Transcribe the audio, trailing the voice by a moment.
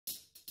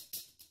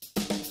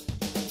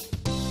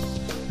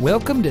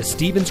Welcome to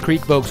Stevens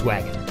Creek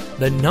Volkswagen,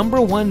 the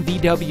 #1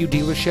 VW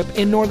dealership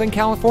in Northern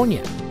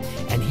California.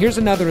 And here's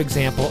another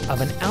example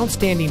of an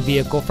outstanding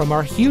vehicle from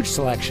our huge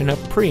selection of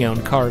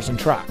pre-owned cars and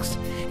trucks,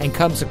 and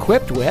comes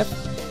equipped with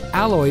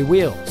alloy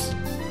wheels,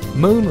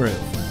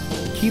 moonroof,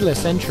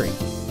 keyless entry,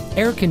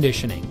 air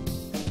conditioning,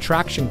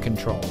 traction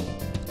control,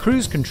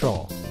 cruise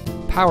control,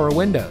 power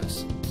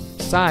windows,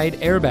 side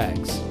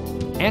airbags,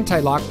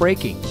 anti-lock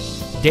braking,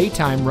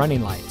 daytime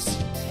running lights,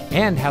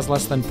 and has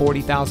less than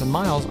 40,000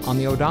 miles on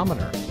the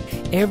odometer.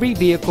 Every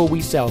vehicle we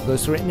sell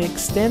goes through an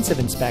extensive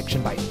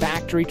inspection by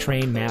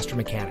factory-trained master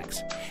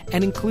mechanics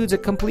and includes a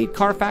complete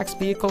Carfax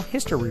vehicle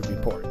history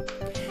report.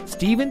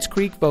 Stevens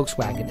Creek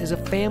Volkswagen is a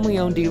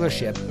family-owned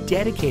dealership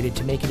dedicated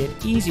to making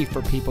it easy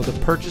for people to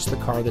purchase the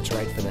car that's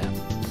right for them.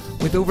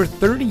 With over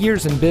 30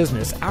 years in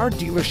business, our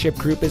dealership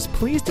group is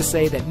pleased to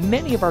say that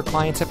many of our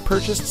clients have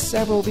purchased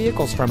several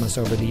vehicles from us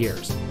over the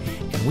years.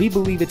 And we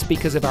believe it's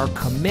because of our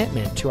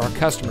commitment to our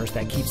customers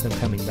that keeps them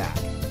coming back.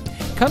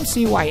 Come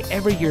see why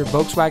every year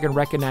Volkswagen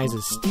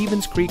recognizes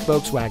Stevens Creek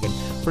Volkswagen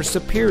for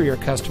superior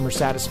customer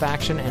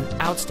satisfaction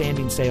and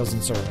outstanding sales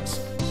and service.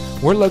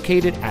 We're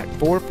located at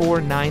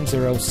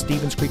 4490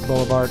 Stevens Creek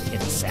Boulevard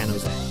in San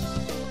Jose.